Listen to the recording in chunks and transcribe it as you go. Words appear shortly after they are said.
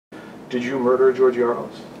Did you murder George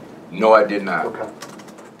Yaros? No, I did not. Okay.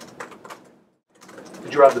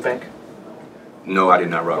 Did you rob the bank? No, I did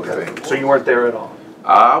not rob the Okay. bank. So you weren't there at all?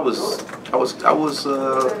 I was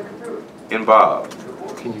involved.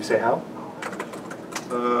 Can you say how?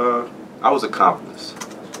 I was accomplice.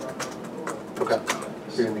 Okay.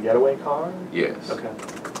 You're in the getaway car? Yes. Okay.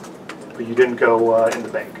 But you didn't go in the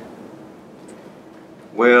bank?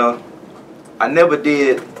 Well, I never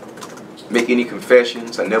did make any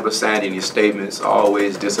confessions. I never signed any statements. I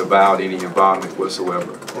always disavowed any involvement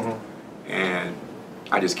whatsoever. Mm-hmm. And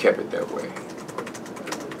I just kept it that way.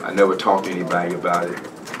 I never talked to anybody about it.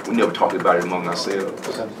 We never talked about it among ourselves.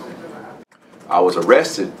 Okay. I was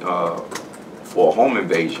arrested for a home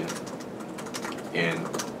invasion in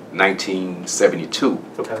 1972.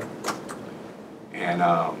 Okay. And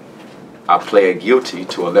I pled guilty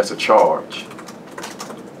to a lesser charge,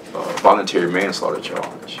 a voluntary manslaughter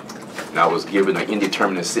charge. And I was given an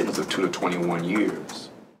indeterminate sentence of 2 to 21 years.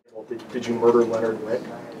 Well, did you murder Leonard Wick?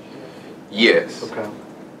 Yes. Okay.